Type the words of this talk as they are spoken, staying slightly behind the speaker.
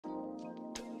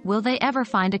Will they ever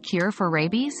find a cure for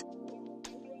rabies?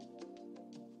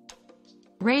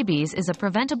 Rabies is a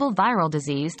preventable viral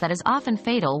disease that is often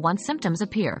fatal once symptoms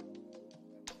appear.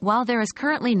 While there is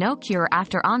currently no cure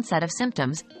after onset of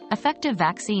symptoms, effective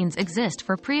vaccines exist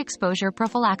for pre-exposure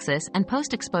prophylaxis and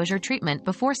post-exposure treatment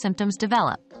before symptoms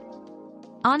develop.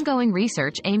 Ongoing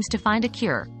research aims to find a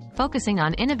cure, focusing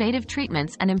on innovative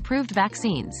treatments and improved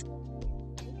vaccines.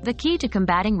 The key to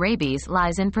combating rabies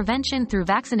lies in prevention through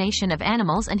vaccination of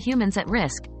animals and humans at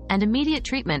risk, and immediate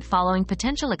treatment following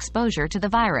potential exposure to the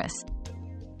virus.